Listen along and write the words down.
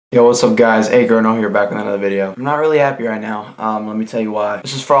Yo, what's up guys? Agro here, back with another video. I'm not really happy right now. Let me tell you why.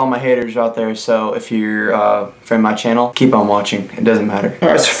 This is for all my haters out there, so if you're from my channel, keep on watching. It doesn't matter.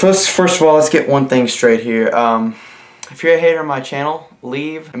 Alright, so first of all, let's get one thing straight here. If you're a hater on my channel,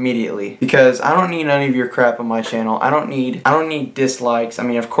 leave immediately. Because I don't need any of your crap on my channel. I don't need dislikes. I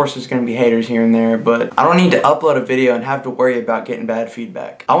mean, of course there's gonna be haters here and there, but I don't need to upload a video and have to worry about getting bad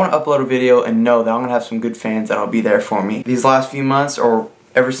feedback. I wanna upload a video and know that I'm gonna have some good fans that'll be there for me. These last few months, or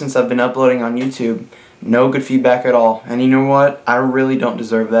ever since I've been uploading on YouTube, no good feedback at all. And you know what? I really don't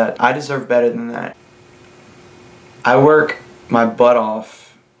deserve that. I deserve better than that. I work my butt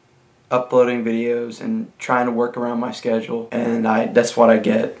off uploading videos and trying to work around my schedule, and that's what I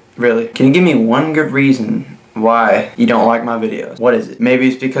get, really. Can you give me one good reason why you don't like my videos? What is it? Maybe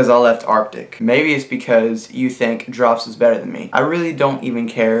it's because I left Arctic. Maybe it's because you think Drops is better than me. I really don't even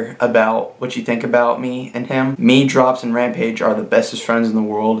care about what you think about me and him. Me, Drops, and Rampage are the bestest friends in the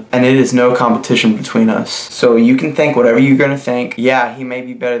world, and it is no competition between us. So you can think whatever you're gonna think. Yeah, he may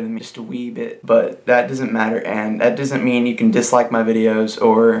be better than me just a wee bit, but that doesn't matter, and that doesn't mean you can dislike my videos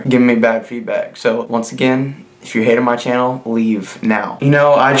or give me bad feedback. So once again, if you're hating my channel, leave now. You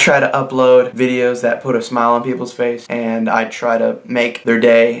know, I try to upload videos that put a smile on people's face, and I try to make their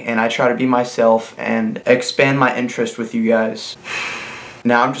day, and I try to be myself and expand my interest with you guys.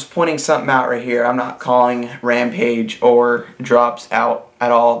 Now, I'm just pointing something out right here. I'm not calling Rampage or Drops out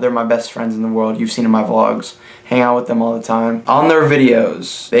at all. They're my best friends in the world. You've seen in my vlogs. Hang out with them all the time. On their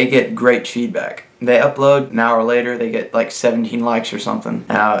videos, they get great feedback. They upload, an hour later, they get like 17 likes or something.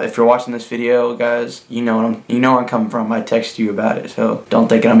 Now, if you're watching this video, guys, you know where I'm coming from. I text you about it, so don't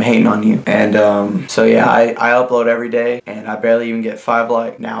think I'm hating on you. And so yeah, I upload every day, and I barely even get 5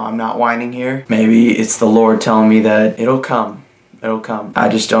 likes. Now, I'm not whining here. Maybe it's the Lord telling me that it'll come. It'll come. I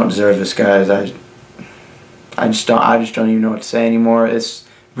just don't deserve this, guys. I just don't even know what to say anymore. It's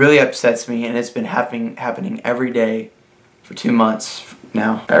really upsets me, and it's been happening every day for 2 months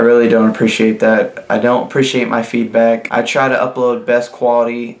now. I really don't appreciate that. I don't appreciate my feedback. I try to upload best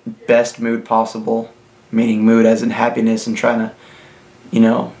quality, best mood possible, meaning mood as in happiness, and trying to, you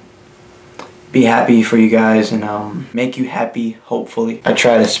know, be happy for you guys and make you happy, hopefully. I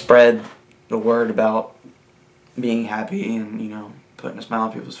try to spread the word about being happy and, you know, putting a smile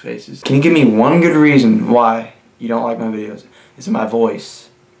on people's faces. Can you give me one good reason why you don't like my videos? Is it my voice?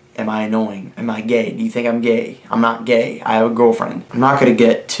 Am I annoying? Am I gay? Do you think I'm gay? I'm not gay. I have a girlfriend. I'm not gonna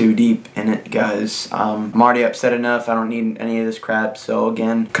get too deep in it, guys. I'm already upset enough. I don't need any of this crap. So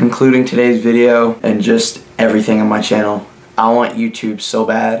again, concluding today's video and just everything on my channel, I want YouTube so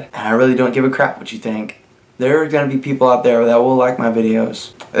bad, and I really don't give a crap what you think. There are gonna be people out there that will like my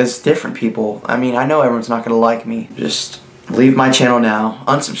videos. It's different people. I mean, I know everyone's not gonna like me. Just leave my channel now.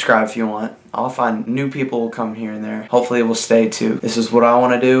 Unsubscribe if you want. I'll find new people will come here and there. Hopefully it will stay too. This is what I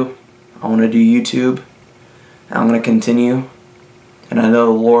want to do. I want to do YouTube. And I'm going to continue. And I know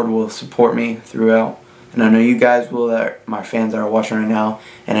the Lord will support me throughout. And I know you guys will, that my fans that are watching right now.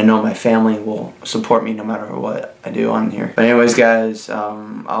 And I know my family will support me no matter what I do on here. But anyways, guys,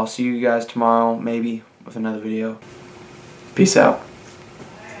 I'll see you guys tomorrow, maybe, with another video. Peace out.